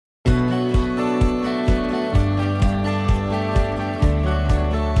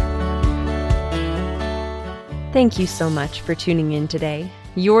Thank you so much for tuning in today.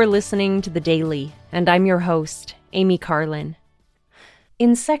 You're listening to The Daily, and I'm your host, Amy Carlin.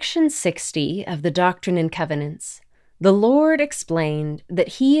 In section 60 of the Doctrine and Covenants, the Lord explained that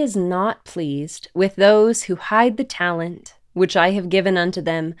He is not pleased with those who hide the talent which I have given unto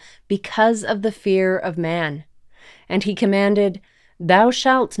them because of the fear of man. And He commanded, Thou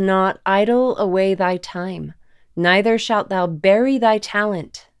shalt not idle away thy time, neither shalt thou bury thy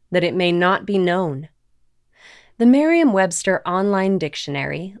talent, that it may not be known. The Merriam-Webster Online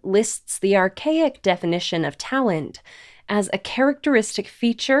Dictionary lists the archaic definition of talent as a characteristic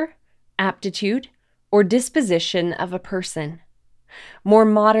feature, aptitude, or disposition of a person. More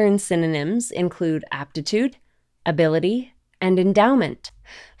modern synonyms include aptitude, ability, and endowment,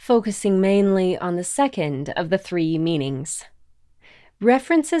 focusing mainly on the second of the three meanings.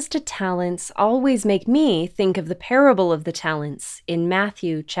 References to talents always make me think of the parable of the talents in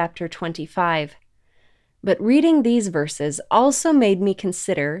Matthew chapter 25. But reading these verses also made me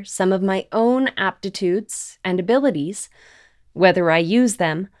consider some of my own aptitudes and abilities, whether I use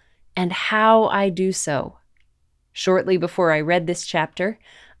them, and how I do so. Shortly before I read this chapter,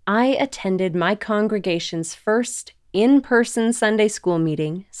 I attended my congregation's first in-person Sunday school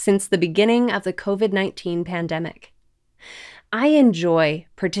meeting since the beginning of the COVID-19 pandemic. I enjoy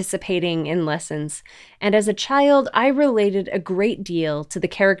participating in lessons, and as a child, I related a great deal to the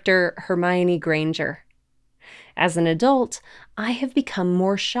character Hermione Granger. As an adult, I have become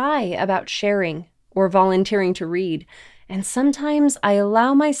more shy about sharing or volunteering to read, and sometimes I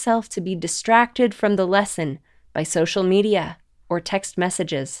allow myself to be distracted from the lesson by social media or text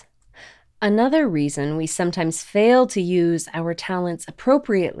messages. Another reason we sometimes fail to use our talents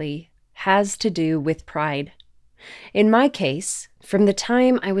appropriately has to do with pride. In my case, from the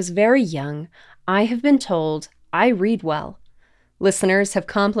time I was very young, I have been told I read well. Listeners have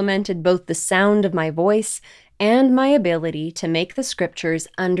complimented both the sound of my voice and my ability to make the scriptures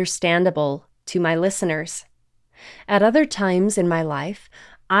understandable to my listeners. At other times in my life,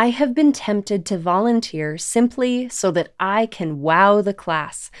 I have been tempted to volunteer simply so that I can wow the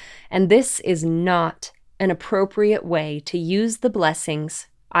class, and this is not an appropriate way to use the blessings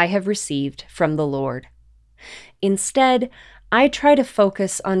I have received from the Lord. Instead, I try to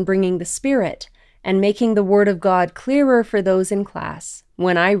focus on bringing the Spirit and making the Word of God clearer for those in class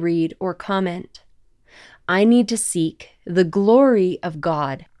when I read or comment. I need to seek the glory of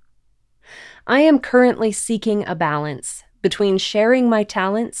God. I am currently seeking a balance between sharing my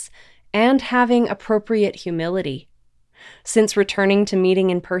talents and having appropriate humility. Since returning to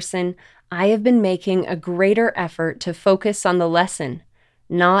meeting in person, I have been making a greater effort to focus on the lesson,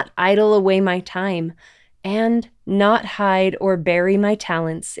 not idle away my time, and not hide or bury my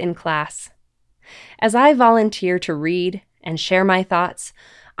talents in class. As I volunteer to read and share my thoughts,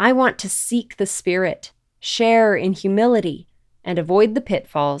 I want to seek the Spirit, share in humility, and avoid the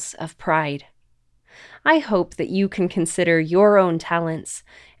pitfalls of pride. I hope that you can consider your own talents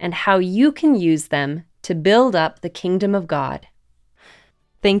and how you can use them to build up the kingdom of God.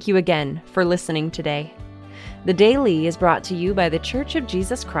 Thank you again for listening today. The Daily is brought to you by The Church of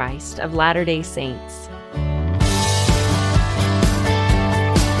Jesus Christ of Latter-day Saints.